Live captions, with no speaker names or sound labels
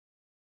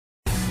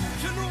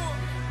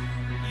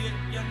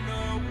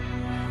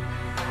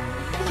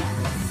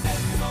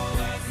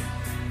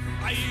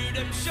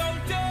them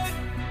shouting.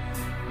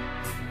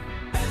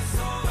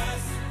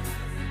 SOS,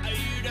 I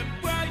hear them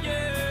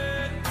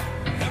crying.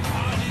 They're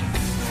calling.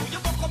 You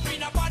woke up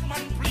in a bad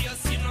man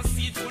place. You know,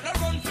 see it when I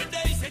run for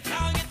days. They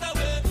can't get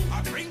away.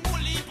 I bring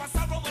bully, pass a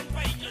row and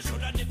pain. You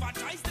should have never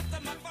tried to step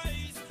in my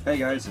face. Hey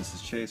guys, this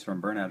is Chase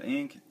from Burnout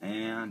Inc.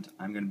 and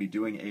I'm going to be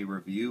doing a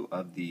review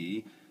of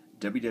the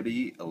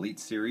WWE Elite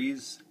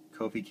Series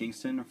Kofi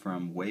Kingston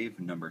from wave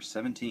number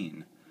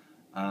 17.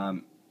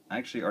 I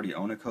actually already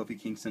own a Kofi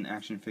Kingston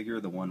action figure,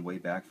 the one way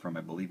back from,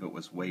 I believe it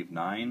was wave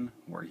 9,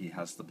 where he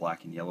has the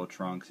black and yellow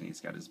trunks and he's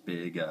got his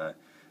big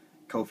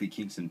Kofi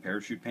Kingston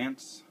parachute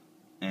pants.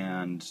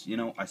 And, you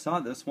know, I saw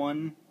this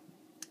one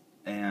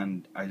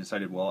and I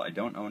decided, well, I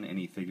don't own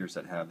any figures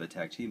that have the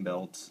tag team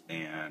belts,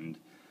 and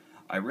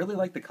I really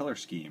like the color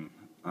scheme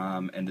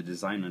and the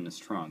design on his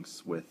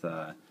trunks with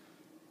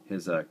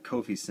his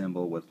Kofi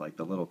symbol with like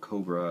the little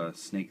cobra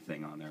snake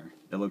thing on there.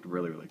 It looked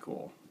really, really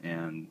cool.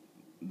 And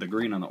the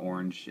green on the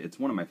orange, it's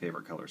one of my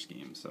favorite color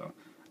schemes, so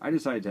I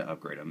decided to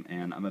upgrade him.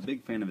 And I'm a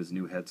big fan of his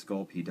new head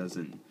sculpt. He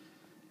doesn't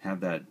have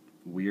that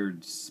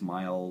weird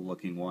smile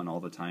looking one all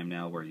the time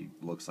now where he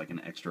looks like an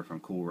extra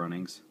from Cool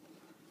Runnings.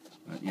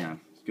 But yeah,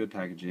 it's good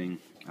packaging.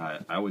 I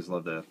always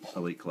love the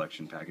Elite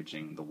Collection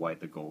packaging, the white,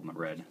 the gold, and the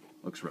red.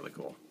 Looks really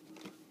cool.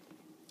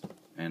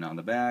 And on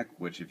the back,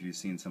 which if you've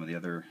seen some of the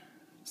other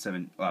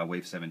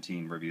Wave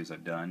 17 reviews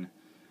I've done,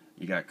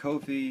 you got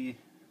Kofi,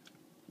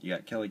 you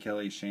got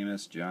Kelly,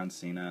 Sheamus, John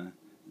Cena,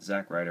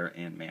 Zack Ryder,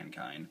 and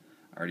Mankind.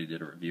 I already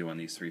did a review on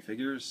these 3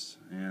 figures,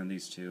 and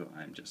these two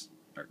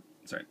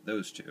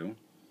those two,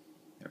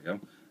 there we go,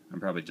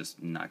 I'm probably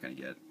just not going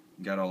to get.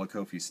 Got all of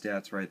Kofi's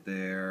stats right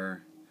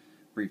there,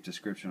 brief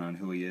description on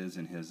who he is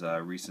and his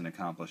recent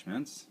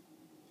accomplishments.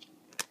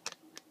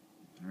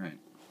 Alright.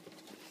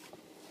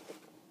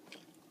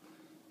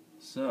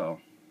 So,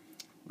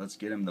 let's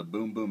get him the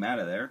boom boom out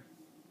of there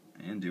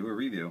and do a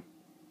review.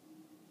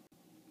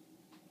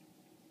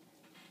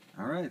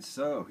 Alright,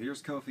 so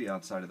here's Kofi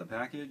outside of the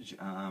package.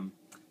 Kind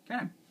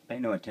of pay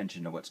no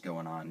attention to what's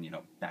going on, you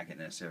know, back in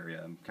this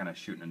area. I'm kind of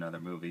shooting another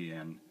movie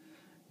and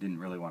didn't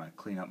really want to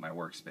clean up my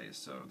workspace,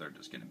 so they're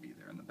just going to be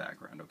there in the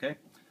background, okay?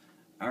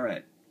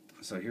 Alright,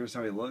 so here's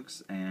how he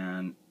looks,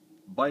 and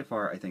by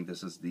far I think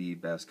this is the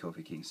best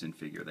Kofi Kingston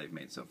figure they've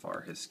made so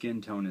far. His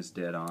skin tone is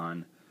dead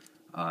on.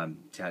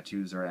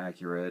 Tattoos are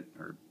accurate,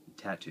 or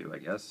tattoo, I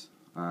guess.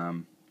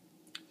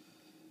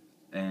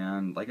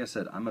 And like I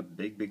said, I'm a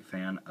big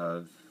fan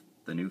of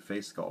the new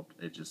face sculpt.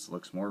 It just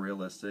looks more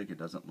realistic. It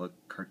doesn't look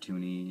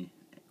cartoony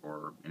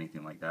or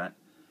anything like that.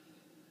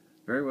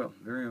 Very well,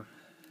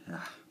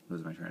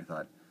 losing my train of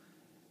thought.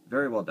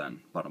 Very well done,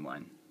 bottom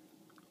line.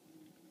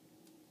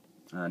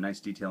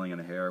 Nice detailing in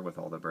the hair with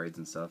all the braids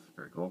and stuff.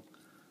 Very cool.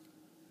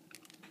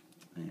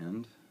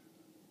 And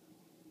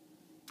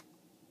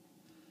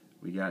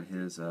we got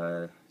his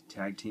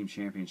Tag Team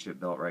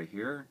Championship belt right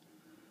here.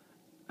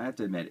 I have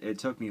to admit, it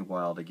took me a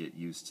while to get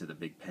used to the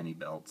big penny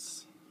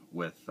belts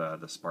with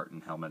the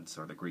Spartan helmets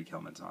or the Greek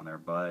helmets on there,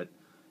 but,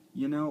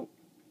 you know,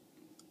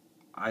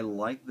 I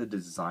like the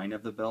design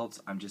of the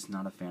belts. I'm just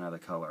not a fan of the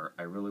color.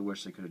 I really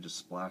wish they could have just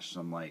splashed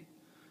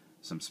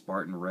some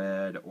Spartan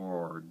red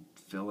or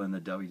fill in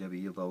the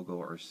WWE logo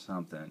or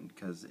something,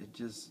 because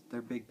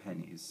they're big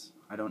pennies.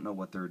 I don't know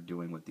what they're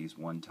doing with these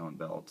one-tone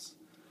belts.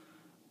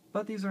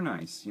 But these are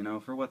nice, you know,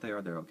 for what they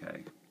are, they're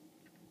okay.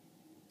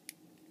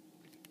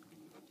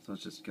 So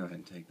let's just go ahead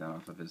and take that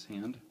off of his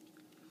hand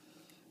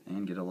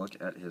and get a look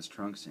at his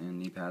trunks and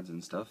knee pads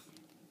and stuff.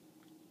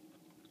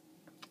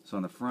 So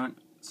on the front,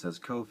 it says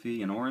Kofi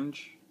in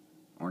orange,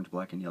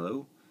 black, and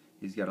yellow.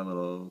 He's got a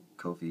little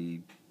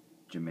Kofi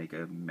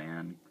Jamaica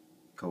man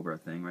cobra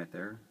thing right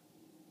there.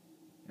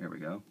 There we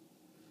go.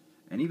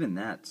 And even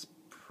that's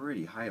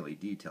pretty highly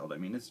detailed. I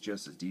mean, it's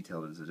just as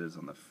detailed as it is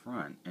on the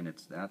front, and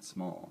it's that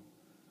small.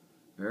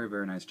 Very,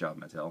 very nice job,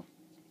 Mattel.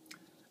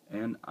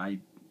 And I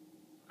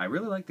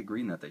really like the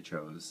green that they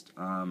chose.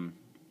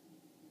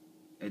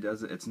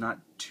 It's not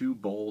too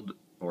bold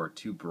or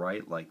too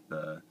bright like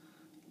the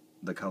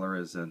color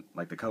is on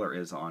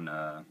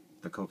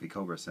the Kofi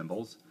Cobra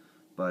symbols,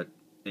 but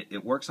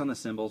it works on the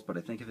symbols. But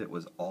I think if it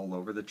was all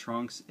over the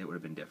trunks, it would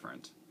have been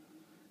different.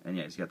 And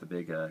yeah, he's got the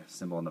big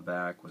symbol on the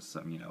back with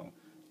some, you know,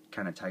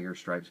 kind of tiger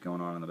stripes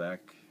going on the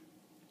back.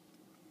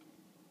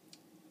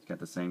 He's got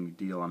the same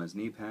deal on his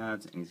knee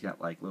pads, and he's got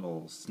like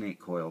little snake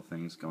coil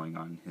things going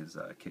on his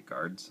kick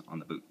guards on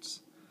the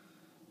boots.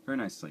 Very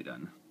nicely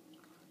done.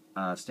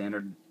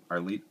 Standard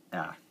elite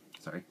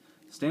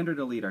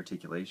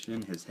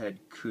articulation. His head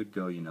could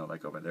go, you know,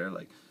 like over there,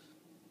 like,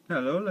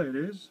 "Hello,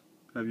 ladies.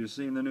 Have you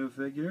seen the new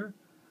figure?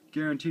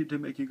 Guaranteed to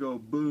make you go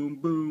boom,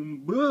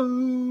 boom,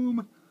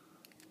 boom."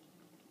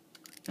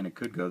 And it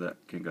can go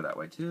that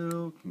way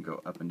too. Can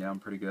go up and down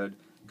pretty good.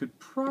 Could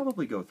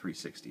probably go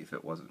 360 if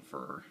it wasn't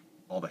for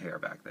all the hair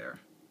back there.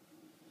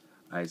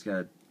 He's got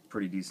a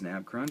pretty decent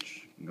ab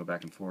crunch. You can go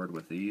back and forward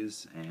with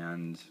these,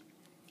 and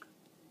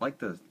like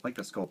the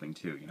sculpting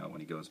too. You know, when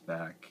he goes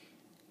back,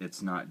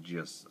 it's not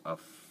just a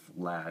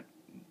flat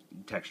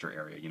texture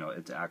area. You know,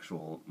 it's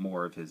actual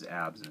more of his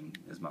abs and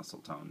his muscle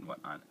tone and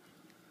whatnot.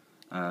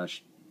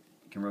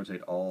 Can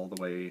rotate all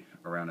the way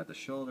around at the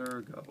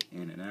shoulder, go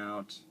in and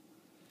out.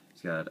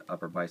 He's got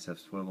upper bicep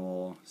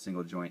swivel,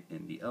 single joint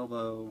in the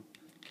elbow.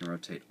 Can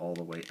rotate all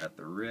the way at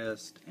the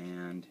wrist,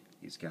 and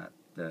he's got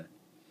the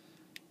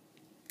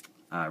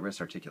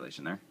wrist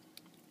articulation there.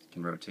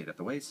 Can rotate at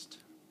the waist.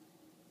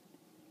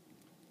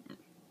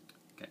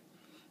 Okay,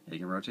 he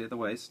can rotate at the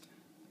waist.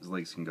 His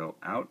legs can go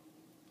out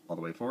all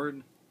the way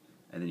forward,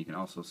 and then you can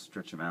also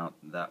stretch them out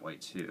that way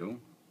too.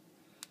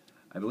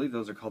 I believe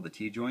those are called the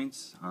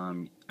T-joints.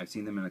 I've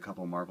seen them in a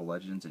couple of Marvel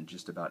Legends, and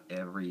just about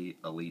every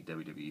Elite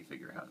WWE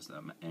figure has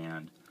them.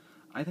 And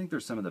I think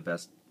they're some of the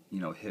best,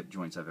 hip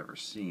joints I've ever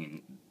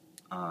seen.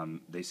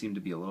 They seem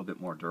to be a little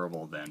bit more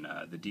durable than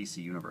the DC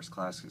Universe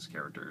Classics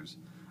characters,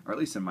 or at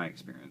least in my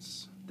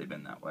experience, they've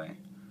been that way.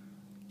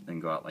 Then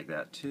go out like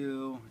that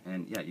too,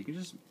 and yeah, you can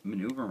just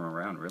maneuver them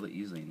around really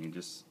easily, and they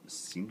just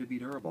seem to be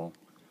durable.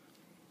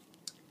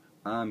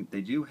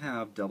 They do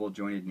have double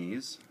jointed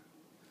knees,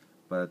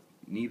 but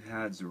knee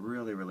pads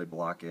really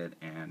block it,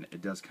 and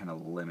it does kind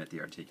of limit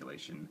the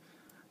articulation.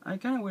 I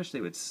kind of wish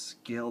they would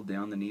scale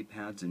down the knee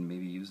pads and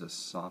maybe use a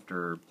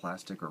softer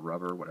plastic or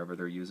rubber, whatever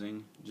they're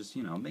using. Just,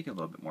 make it a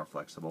little bit more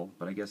flexible.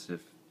 But I guess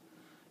if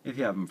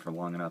you have them for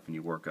long enough and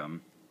you work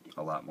them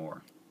a lot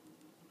more,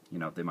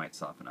 they might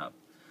soften up.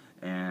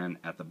 And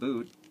at the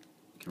boot,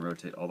 you can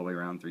rotate all the way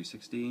around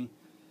 360.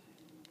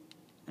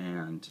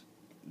 And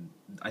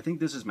I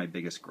think this is my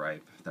biggest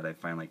gripe that I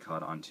finally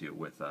caught onto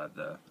with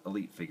the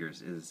Elite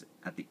figures, is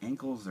at the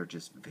ankles they're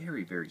just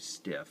very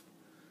stiff.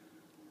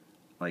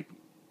 Like,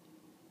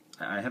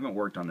 I haven't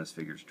worked on this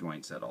figure's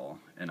joints at all,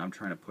 and I'm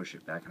trying to push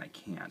it back and I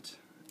can't.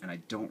 And I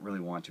don't really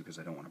want to because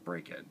I don't want to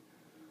break it.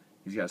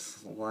 He's got a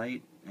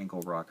slight ankle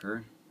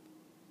rocker.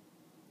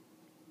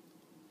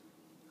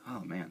 Oh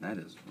man, that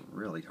is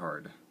really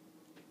hard.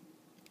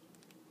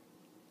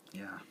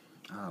 Yeah.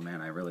 Oh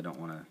man, I really don't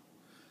want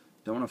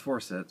to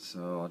force it,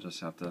 so I'll just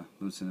have to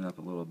loosen it up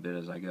a little bit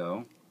as I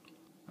go.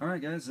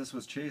 Alright guys, this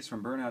was Chase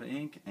from Burnout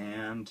Inc.,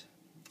 and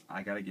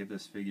I gotta give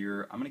this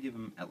figure, I'm gonna give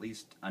him at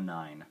least a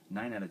 9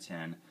 out of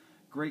 10.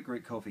 Great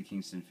Kofi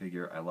Kingston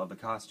figure. I love the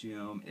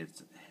costume.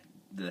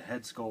 The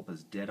head sculpt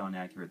is dead on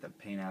accurate. The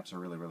paint apps are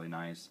really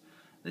nice.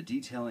 The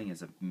detailing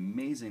is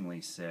amazingly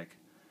sick.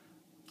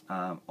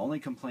 Only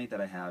complaint that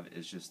I have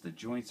is just the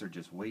joints are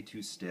just way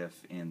too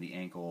stiff in the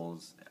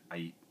ankles.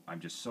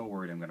 I'm just so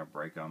worried I'm going to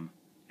break them,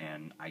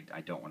 and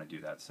I don't want to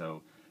do that.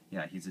 So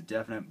yeah, he's a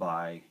definite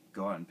buy.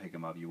 Go out and pick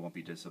him up. You won't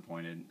be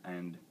disappointed.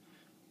 And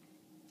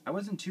I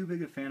wasn't too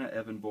big a fan of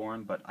Evan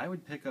Bourne, but I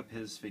would pick up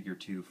his figure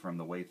too from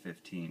the Wave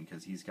 15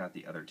 because he's got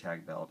the other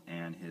tag belt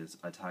and his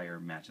attire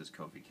matches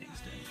Kofi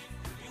Kingston.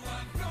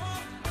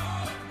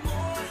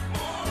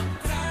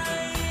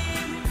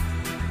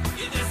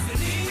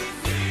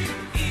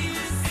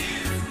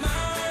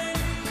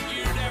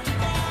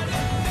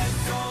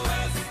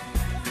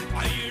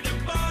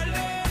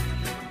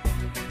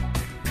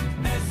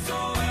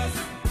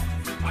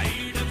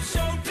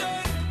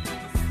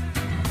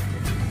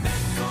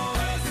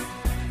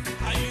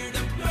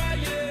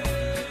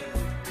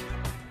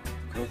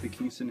 Kofi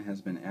Kingston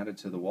has been added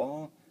to the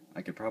wall.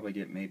 I could probably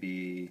get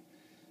maybe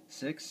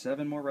 6,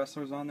 7 more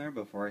wrestlers on there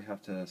before I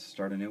have to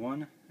start a new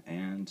one,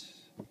 and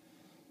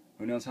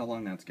who knows how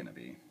long that's going to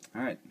be.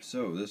 Alright,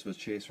 so this was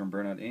Chase from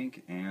Burnout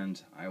Inc.,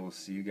 and I will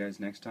see you guys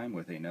next time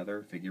with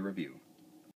another figure review.